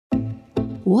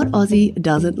What Aussie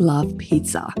doesn't love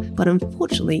pizza? But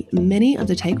unfortunately, many of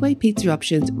the takeaway pizza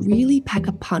options really pack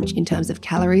a punch in terms of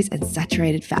calories and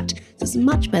saturated fat. So it's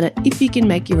much better if you can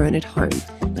make your own at home.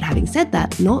 But having said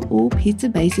that, not all pizza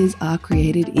bases are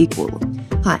created equal.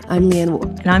 Hi, I'm Leanne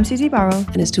Ward. And I'm Susie Burrell.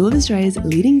 And as two of Australia's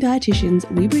leading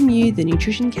dietitians, we bring you the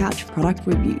Nutrition Couch Product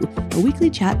Review, a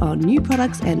weekly chat on new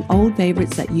products and old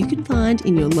favourites that you can find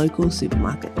in your local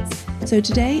supermarkets. So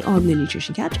today on the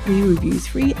Nutrition Couch, we review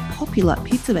 3 popular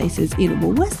pizza bases in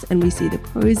Woolworths and we see the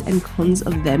pros and cons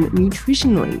of them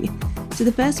nutritionally. So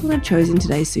the first one I've chosen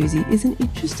today, Susie, is an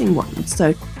interesting one.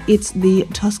 So it's the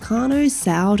Toscano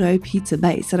sourdough pizza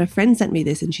base. And a friend sent me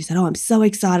this and she said, I'm so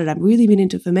excited. I've really been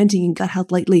into fermenting and gut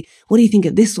health lately. What do you think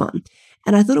of this one?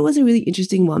 And I thought it was a really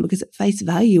interesting one because at face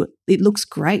value, it looks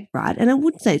great, right? And I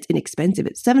wouldn't say it's inexpensive.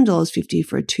 It's $7.50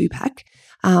 for a 2-pack,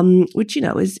 which,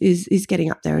 is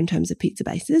getting up there in terms of pizza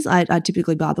bases. I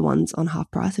typically buy the ones on half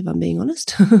price, if I'm being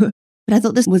honest. But I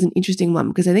thought this was an interesting one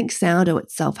because I think sourdough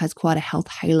itself has quite a health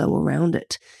halo around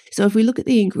it. So if we look at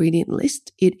the ingredient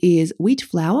list, it is wheat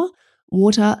flour,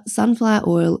 water, sunflower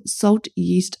oil, salt,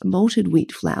 yeast, malted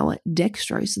wheat flour,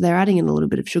 dextrose. So they're adding in a little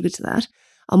bit of sugar to that,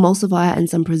 emulsifier, and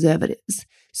some preservatives.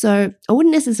 So I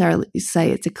wouldn't necessarily say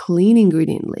it's a clean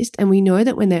ingredient list. And we know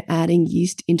that when they're adding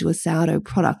yeast into a sourdough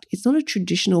product, it's not a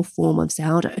traditional form of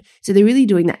sourdough. So they're really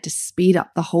doing that to speed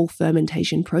up the whole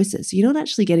fermentation process. So you're not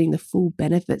actually getting the full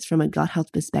benefits from a gut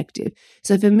health perspective.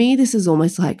 So for me, this is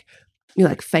almost like,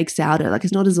 like fake sourdough. Like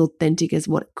it's not as authentic as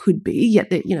what it could be, yet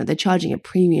they're charging a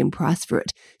premium price for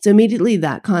it. So immediately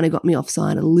that kind of got me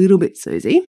offside a little bit,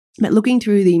 Susie. But looking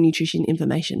through the nutrition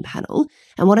information panel,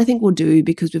 and what I think we'll do,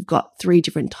 because we've got 3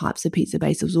 different types of pizza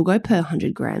bases, we'll go per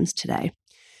 100 grams today.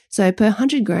 So per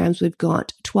 100 grams, we've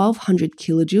got 1,200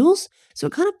 kilojoules. So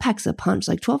it kind of packs a punch.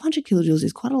 Like 1,200 kilojoules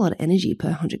is quite a lot of energy per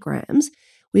 100 grams.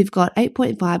 We've got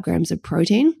 8.5 grams of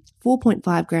protein,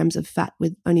 4.5 grams of fat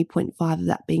with only 0.5 of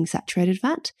that being saturated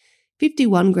fat,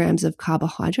 51 grams of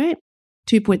carbohydrate,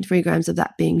 2.3 grams of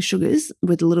that being sugars,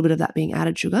 with a little bit of that being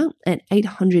added sugar, and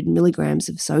 800 milligrams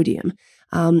of sodium.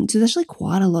 So there's actually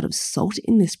quite a lot of salt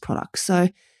in this product. So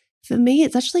for me,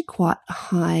 it's actually quite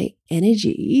high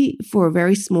energy for a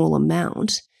very small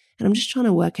amount. And I'm just trying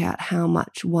to work out how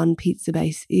much one pizza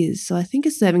base is. So I think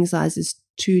a serving size is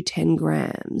 210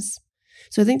 grams.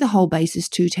 So I think the whole base is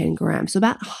 210 grams. So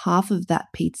about half of that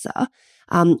pizza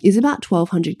is about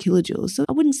 1,200 kilojoules. So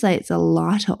I wouldn't say it's a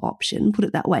lighter option, put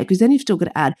it that way, because then you've still got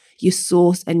to add your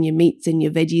sauce and your meats and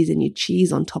your veggies and your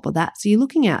cheese on top of that. So you're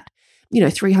looking at,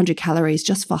 300 calories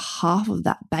just for half of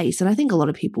that base. And I think a lot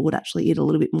of people would actually eat a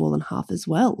little bit more than half as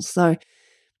well. So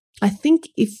I think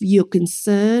if you're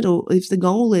concerned or if the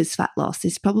goal is fat loss,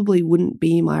 this probably wouldn't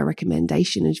be my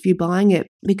recommendation. And if you're buying it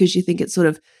because you think it's sort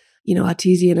of,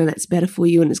 artesian and it's better for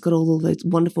you and it's got all of those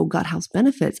wonderful gut health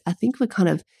benefits, I think we're kind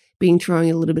of being throwing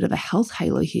a little bit of a health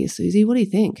halo here, Susie. What do you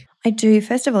think? I do.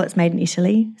 First of all, it's made in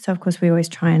Italy. So, of course, we always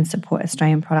try and support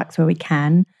Australian products where we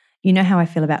can. You know how I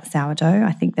feel about sourdough.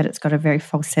 I think that it's got a very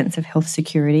false sense of health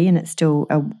security and it's still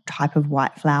a type of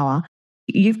white flour.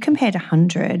 You've compared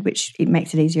 100, which it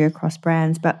makes it easier across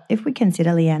brands. But if we consider,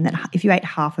 Leanne, that if you ate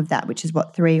half of that, which is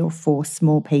 3 or 4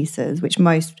 small pieces, which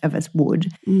most of us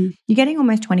would, you're getting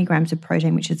almost 20 grams of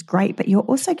protein, which is great. But you're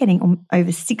also getting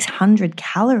over 600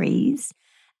 calories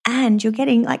and you're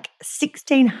getting like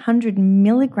 1,600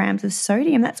 milligrams of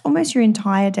sodium. That's almost your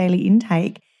entire daily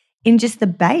intake in just the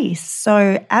base.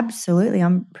 So absolutely,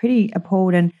 I'm pretty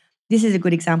appalled. And this is a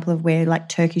good example of where like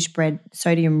Turkish bread,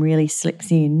 sodium really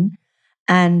slips in.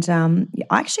 And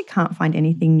I actually can't find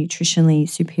anything nutritionally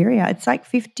superior. It's like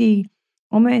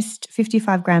almost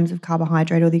 55 grams of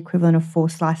carbohydrate or the equivalent of 4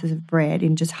 slices of bread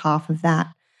in just half of that.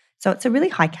 So it's a really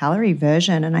high calorie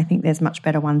version and I think there's much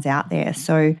better ones out there.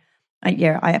 So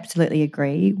I absolutely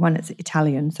agree. One, it's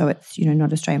Italian, so it's,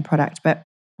 not Australian product. But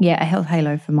yeah, a health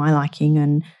halo for my liking.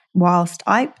 And whilst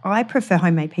I prefer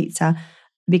homemade pizza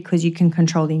because you can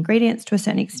control the ingredients to a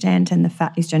certain extent and the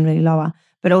fat is generally lower.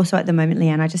 But also at the moment,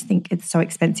 Leanne, I just think it's so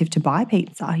expensive to buy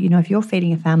pizza. If you're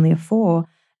feeding a family of 4,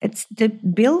 it's the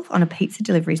bill on a pizza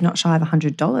delivery is not shy of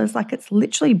 $100. Like it's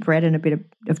literally bread and a bit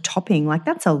of topping. Like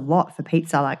that's a lot for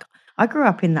pizza. Like I grew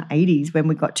up in the 80s when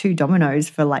we got 2 Dominoes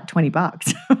for like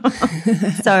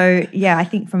 $20. So yeah, I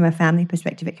think from a family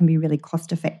perspective, it can be really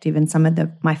cost effective. And some of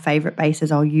my favorite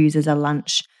bases I'll use as a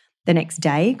lunch the next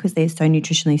day because they're so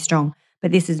nutritionally strong.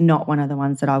 But this is not one of the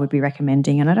ones that I would be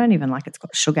recommending. And I don't even like it's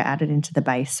got sugar added into the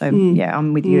base. So yeah,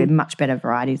 I'm with you. Much better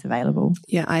varieties available.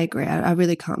 Yeah, I agree. I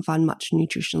really can't find much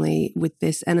nutritionally with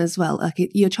this. And as well, like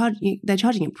they're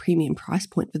charging a premium price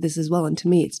point for this as well. And to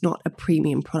me, it's not a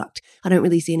premium product. I don't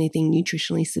really see anything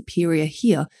nutritionally superior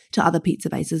here to other pizza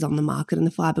bases on the market. And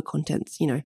the fiber content's,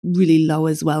 really low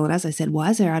as well. And as I said, why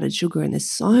is there added sugar? And there's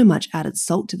so much added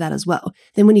salt to that as well.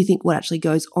 Then when you think what actually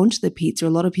goes onto the pizza, a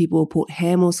lot of people will put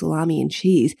ham or salami and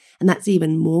cheese, and that's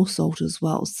even more salt as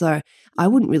well. So I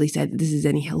wouldn't really say that this is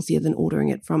any healthier than ordering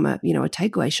it from a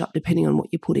takeaway shop, depending on what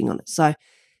you're putting on it. So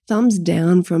thumbs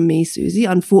down from me, Susie.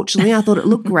 Unfortunately, I thought it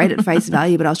looked great at face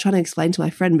value, but I was trying to explain to my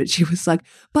friend, but she was like,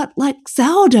 but like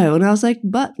sourdough. And I was like,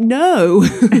 but no.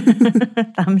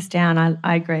 Thumbs down.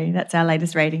 I agree. That's our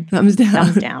latest rating. Thumbs down.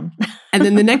 Thumbs down. And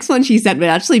then the next one she sent me,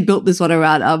 I actually built this one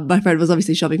around, my friend was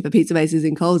obviously shopping for pizza bases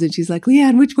in Coles, and she's like,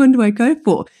 Leanne, which one do I go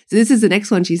for? So this is the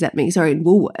next one she sent me, in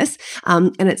Woolworths.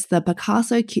 And it's the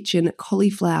Picasso Kitchen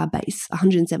cauliflower base,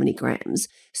 170 grams.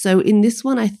 So in this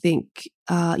one, I think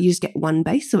you just get one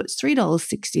base. So it's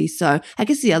 $3.60. So I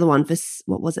guess the other one for,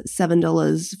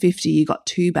 $7.50, you got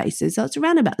two bases. So it's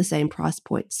around about the same price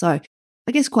point. So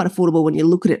I guess quite affordable when you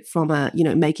look at it from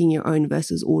making your own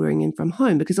versus ordering in from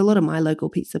home, because a lot of my local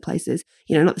pizza places,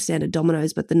 not the standard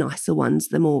Domino's, but the nicer ones,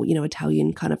 the more,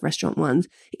 Italian kind of restaurant ones,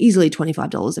 easily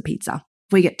 $25 a pizza.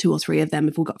 If we get 2 or 3 of them,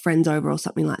 if we've got friends over or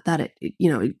something like that, it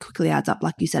quickly adds up.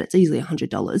 Like you said, it's easily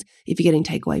 $100 if you're getting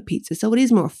takeaway pizza. So it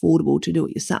is more affordable to do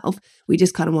it yourself. We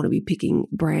just kind of want to be picking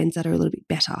brands that are a little bit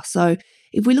better. So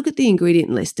if we look at the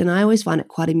ingredient list, and I always find it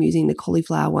quite amusing, the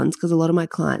cauliflower ones, because a lot of my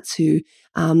clients who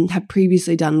have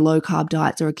previously done low carb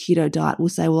diets or a keto diet will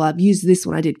say, well, I've used this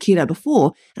when I did keto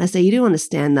before. And I say, you do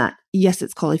understand that, yes,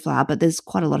 it's cauliflower, but there's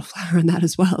quite a lot of flour in that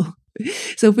as well.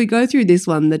 So if we go through this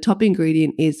one, the top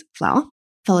ingredient is flour,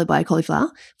 followed by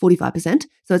cauliflower, 45%.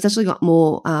 So it's actually got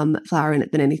more flour in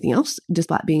it than anything else,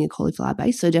 despite being a cauliflower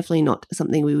base. So definitely not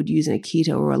something we would use in a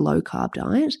keto or a low carb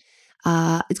diet.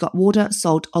 It's got water,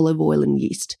 salt, olive oil, and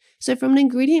yeast. So from an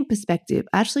ingredient perspective,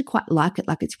 I actually quite like it.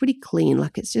 Like it's pretty clean.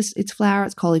 Like it's flour,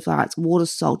 it's cauliflower, it's water,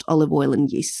 salt, olive oil, and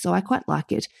yeast. So I quite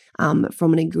like it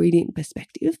from an ingredient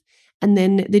perspective. And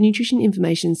then the nutrition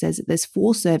information says that there's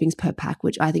 4 servings per pack,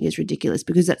 which I think is ridiculous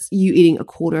because that's you eating a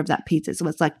quarter of that pizza. So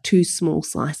it's like 2 small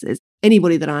slices.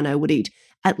 Anybody that I know would eat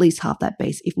at least half that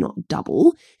base, if not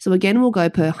double. So again, we'll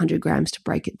go per 100 grams to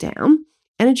break it down.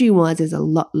 Energy-wise is a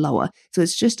lot lower. So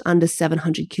it's just under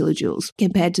 700 kilojoules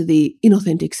compared to the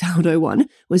inauthentic sourdough one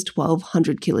was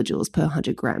 1,200 kilojoules per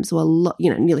 100 grams. So a lot,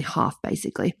 nearly half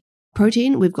basically.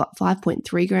 Protein, we've got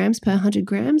 5.3 grams per 100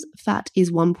 grams. Fat is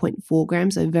 1.4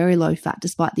 grams, so very low fat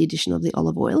despite the addition of the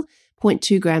olive oil.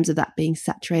 0.2 grams of that being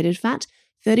saturated fat.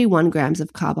 31 grams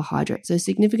of carbohydrate, so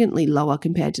significantly lower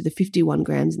compared to the 51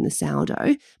 grams in the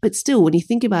sourdough. But still, when you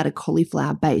think about a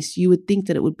cauliflower base, you would think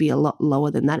that it would be a lot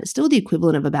lower than that. It's still the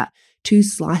equivalent of about 2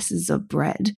 slices of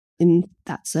bread in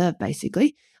that serve,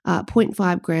 basically.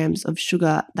 0.5 grams of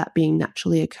sugar, that being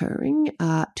naturally occurring,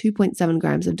 2.7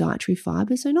 grams of dietary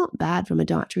fiber, so not bad from a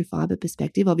dietary fiber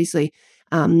perspective. Obviously,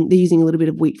 they're using a little bit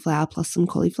of wheat flour plus some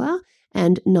cauliflower,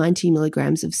 and 90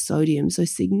 milligrams of sodium, so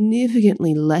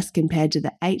significantly less compared to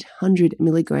the 800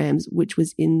 milligrams, which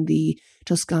was in the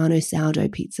Toscano sourdough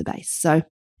pizza base. So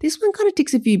this one kind of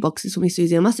ticks a few boxes for me,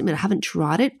 Susie. I must admit, I haven't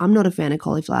tried it. I'm not a fan of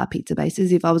cauliflower pizza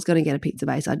bases. If I was going to get a pizza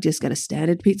base, I'd just get a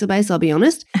standard pizza base, I'll be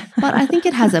honest. But I think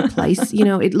it has a place.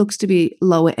 It looks to be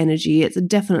lower energy. It's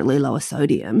definitely lower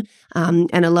sodium and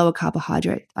a lower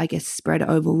carbohydrate, I guess, spread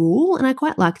overall. And I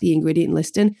quite like the ingredient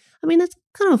list. And I mean, that's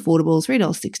kind of affordable,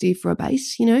 $3.60 for a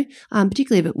base,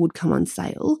 particularly if it would come on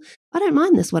sale. I don't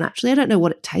mind this one, actually. I don't know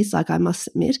what it tastes like, I must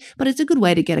admit, but it's a good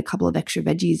way to get a couple of extra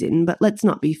veggies in. But let's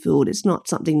not be fooled. It's not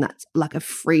something that's like a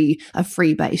free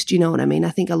base. Do you know what I mean? I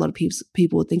think a lot of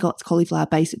people would think, oh, it's cauliflower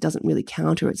base. It doesn't really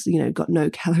count, or it's, got no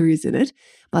calories in it.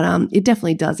 But it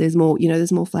definitely does. There's more,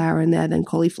 there's more flour in there than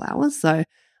cauliflower. So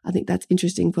I think that's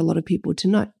interesting for a lot of people to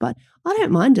note. But I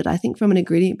don't mind it. I think from an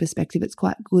ingredient perspective, it's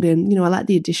quite good. And, I like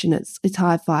the addition. It's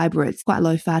high fiber. It's quite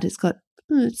low fat. It's got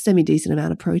semi-decent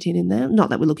amount of protein in there. Not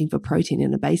that we're looking for protein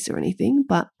in a base or anything,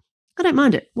 but I don't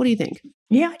mind it. What do you think?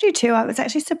 Yeah, I do too. I was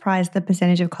actually surprised the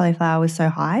percentage of cauliflower was so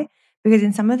high, because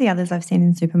in some of the others I've seen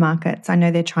in supermarkets, I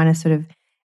know they're trying to sort of,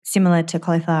 similar to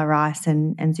cauliflower rice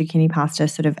and zucchini pasta,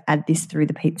 sort of add this through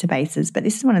the pizza bases. But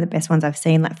this is one of the best ones I've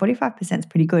seen. Like 45% is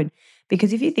pretty good,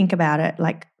 because if you think about it,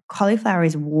 like cauliflower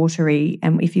is watery,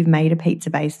 and if you've made a pizza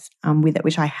base with it,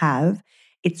 which I have,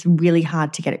 it's really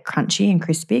hard to get it crunchy and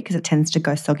crispy because it tends to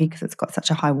go soggy because it's got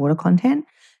such a high water content.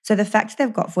 So the fact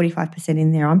they've got 45%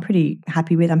 in there, I'm pretty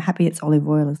happy with. I'm happy it's olive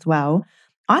oil as well.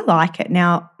 I like it.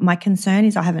 Now, my concern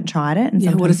is I haven't tried it, and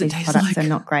what sometimes does it these taste products like? are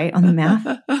not great on the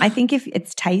mouth. I think if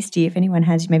it's tasty, if anyone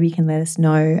has, maybe you can let us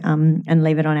know and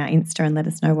leave it on our Insta and let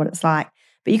us know what it's like.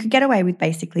 But you could get away with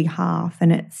basically half,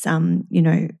 and it's,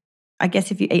 I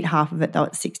guess if you eat half of it, though,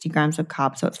 it's 60 grams of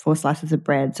carbs, so it's 4 slices of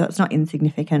bread, so it's not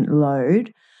insignificant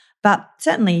load. But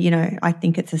certainly, I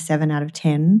think it's a 7 out of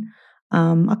 10.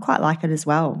 I quite like it as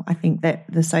well. I think that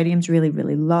the sodium's really,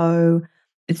 really low.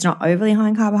 It's not overly high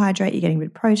in carbohydrate. You're getting a bit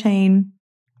of protein,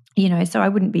 so I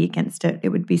wouldn't be against it. It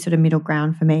would be sort of middle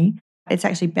ground for me. It's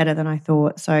actually better than I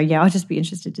thought. So, yeah, I'll just be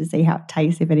interested to see how it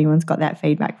tastes if anyone's got that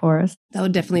feedback for us. That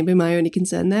would definitely be my only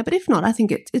concern there. But if not, I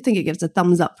think it gives a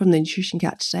thumbs up from the Nutrition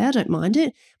Couch today. I don't mind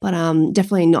it. But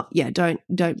definitely not,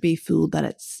 don't be fooled that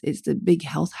it's the big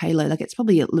health halo. Like, it's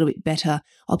probably a little bit better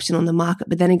option on the market.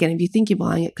 But then again, if you think you're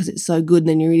buying it because it's so good and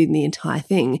then you're eating the entire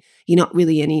thing, you're not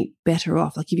really any better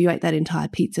off. Like, if you ate that entire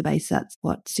pizza base, that's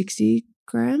what, 60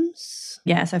 grams?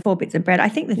 Yeah, so 4 bits of bread. I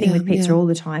think the thing with pizza all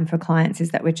the time for clients is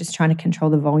that we're just trying to control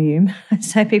the volume.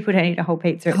 So people don't eat a whole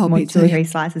pizza. It's more 2 or 3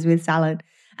 slices with salad.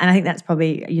 And I think that's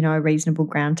probably, a reasonable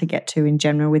ground to get to in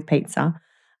general with pizza.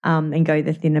 And go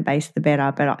the thinner base, the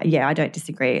better. But I don't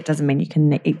disagree. It doesn't mean you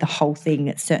can eat the whole thing.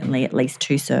 It's certainly at least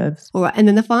 2 serves. All right. And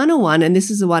then the final one, and this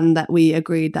is the one that we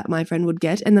agreed that my friend would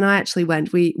get. And then I actually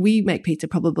went, we make pizza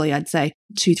probably, I'd say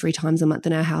 2-3 times a month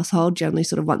in our household, generally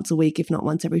sort of once a week, if not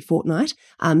once every fortnight.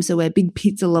 So we're big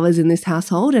pizza lovers in this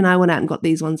household. And I went out and got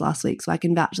these ones last week, so I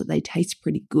can vouch that they taste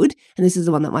pretty good. And this is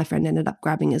the one that my friend ended up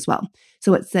grabbing as well.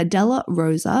 So it's the Della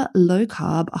Rosa low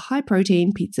carb, high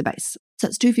protein pizza base. So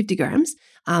it's 250 grams,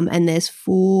 and there's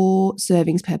 4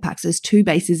 servings per pack. So there's 2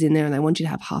 bases in there, and they want you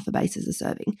to have half a base as a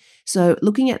serving. So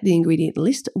looking at the ingredient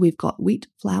list, we've got wheat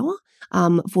flour,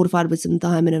 fortified with some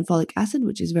thiamine and folic acid,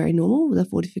 which is very normal with a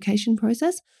fortification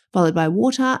process, followed by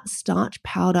water, starch,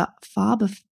 powder, fava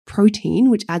protein,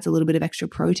 which adds a little bit of extra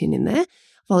protein in there,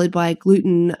 followed by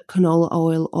gluten, canola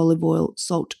oil, olive oil,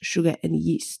 salt, sugar, and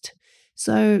yeast.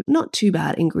 So not too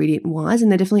bad ingredient-wise, and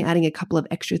they're definitely adding a couple of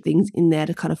extra things in there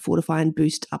to kind of fortify and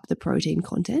boost up the protein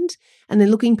content. And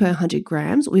then looking per 100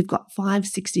 grams, we've got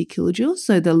 560 kilojoules,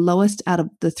 so the lowest out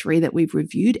of the 3 that we've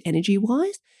reviewed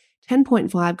energy-wise.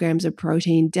 10.5 grams of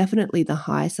protein, definitely the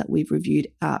highest that we've reviewed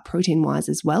protein-wise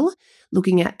as well.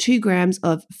 Looking at 2 grams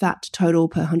of fat total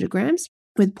per 100 grams,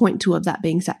 with 0.2 of that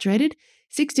being saturated.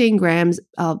 16 grams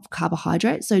of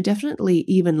carbohydrate, so definitely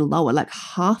even lower, like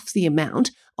half the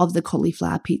amount of the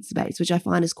cauliflower pizza base, which I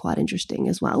find is quite interesting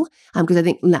as well, because I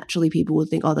think naturally people would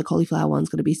think, the cauliflower one's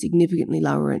going to be significantly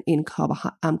lower in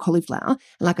cauliflower. And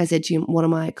like I said to you, one of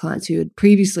my clients who had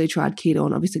previously tried keto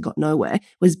and obviously got nowhere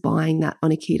was buying that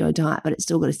on a keto diet, but it's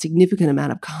still got a significant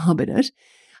amount of carb in it.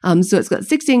 So it's got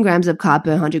 16 grams of carb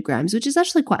per 100 grams, which is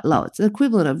actually quite low. It's the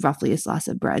equivalent of roughly a slice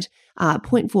of bread.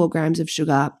 0.4 grams of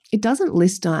sugar. It doesn't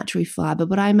list dietary fiber,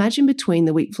 but I imagine between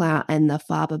the wheat flour and the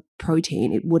fava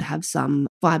protein, it would have some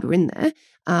fiber in there.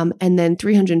 And then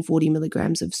 340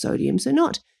 milligrams of sodium. So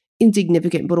not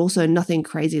insignificant, but also nothing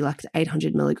crazy like the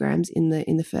 800 milligrams in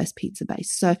the first pizza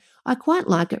base. So I quite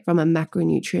like it from a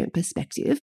macronutrient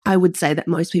perspective. I would say that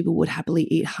most people would happily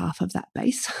eat half of that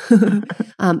base.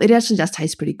 It actually does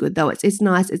taste pretty good though. It's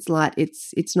nice, it's light,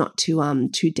 it's not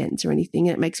too dense or anything,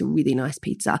 and it makes a really nice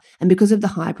pizza. And because of the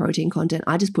high protein content,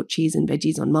 I just put cheese and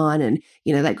veggies on mine, and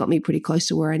that got me pretty close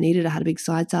to where I needed. I had a big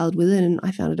side salad with it, and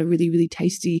I found it a really, really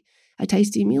tasty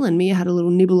meal. And Mia had a little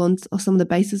nibble on some of the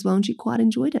base as well, and she quite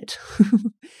enjoyed it.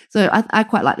 So I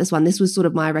quite like this one. This was sort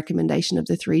of my recommendation of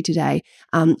the 3 today.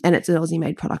 And it's an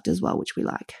Aussie-made product as well, which we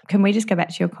like. Can we just go back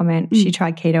to your comment? She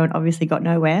tried keto and obviously got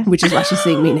nowhere. Which is why she's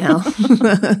seeing me now.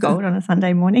 Gold on a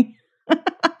Sunday morning.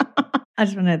 I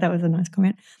just want to know, that was a nice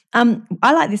comment.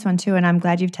 I like this one too, and I'm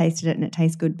glad you've tasted it and it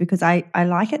tastes good, because I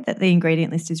like it that the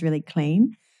ingredient list is really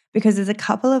clean. Because there's a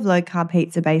couple of low-carb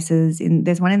pizza bases.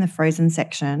 There's one in the frozen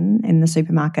section in the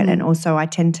supermarket, and also I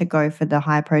tend to go for the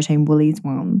high-protein Woolies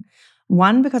one.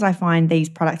 One, because I find these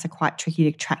products are quite tricky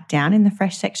to track down in the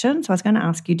fresh section. So I was going to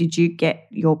ask you, did you get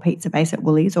your pizza base at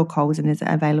Woolies or Coles, and is it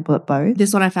available at both?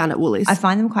 This one I found at Woolies. I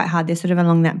find them quite hard. They're sort of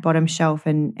along that bottom shelf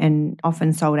and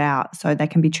often sold out, so they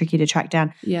can be tricky to track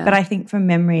down. Yeah. But I think from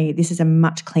memory, this is a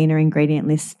much cleaner ingredient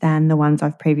list than the ones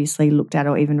I've previously looked at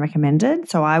or even recommended.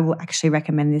 So I will actually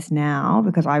recommend this now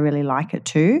because I really like it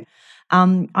too.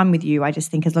 I'm with you. I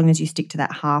just think as long as you stick to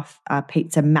that half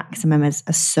pizza maximum as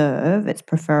a serve, it's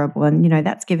preferable. And,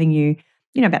 that's giving you,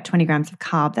 about 20 grams of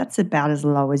carb. That's about as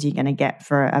low as you're going to get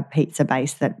for a pizza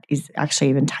base that is actually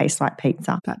even tastes like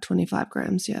pizza. About 25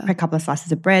 grams, yeah. A couple of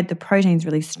slices of bread. The protein's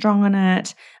really strong on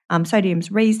it.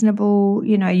 Sodium's reasonable.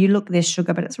 You look, there's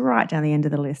sugar, but it's right down the end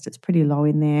of the list. It's pretty low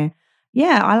in there.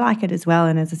 Yeah, I like it as well.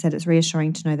 And as I said, it's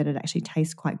reassuring to know that it actually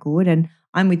tastes quite good. And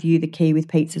I'm with you. The key with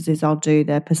pizzas is I'll do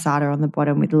the passata on the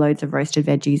bottom with loads of roasted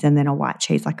veggies and then a white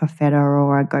cheese like a feta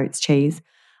or a goat's cheese.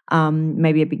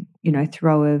 Maybe a big,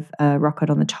 throw of rocket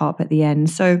on the top at the end.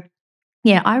 So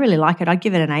yeah, I really like it. I'd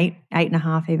give it an 8,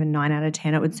 8.5, even 9 out of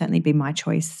 10. It would certainly be my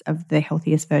choice of the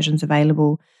healthiest versions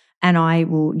available. And I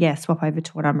will, swap over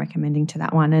to what I'm recommending to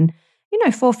that one. And,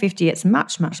 $4.50, it's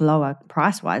much, much lower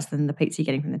price-wise than the pizza you're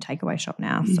getting from the takeaway shop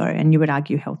now. So, and you would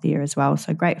argue healthier as well.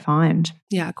 So great find.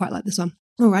 Yeah, I quite like this one.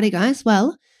 Alrighty, guys.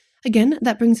 Well, again,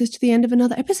 that brings us to the end of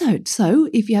another episode. So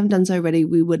if you haven't done so already,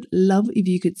 we would love if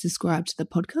you could subscribe to the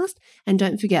podcast. And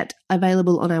don't forget,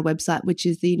 available on our website, which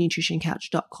is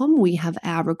thenutritioncouch.com, we have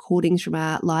our recordings from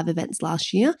our live events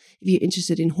last year. If you're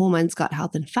interested in hormones, gut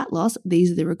health, and fat loss,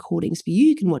 these are the recordings for you.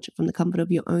 You can watch it from the comfort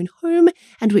of your own home.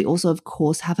 And we also, of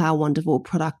course, have our wonderful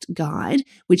product guide,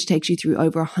 which takes you through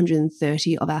over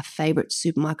 130 of our favorite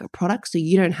supermarket products. So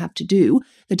you don't have to do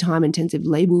the time-intensive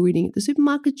label reading at the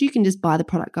supermarket. You can just buy the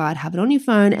product guide, have it on your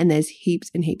phone, and there's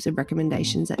heaps and heaps of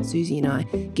recommendations that Susie and I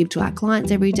give to our clients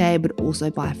every day, but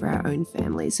also buy for our own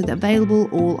families. So they're available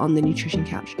all on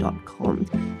thenutritioncouch.com.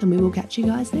 And we will catch you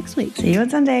guys next week. See you on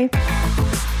Sunday.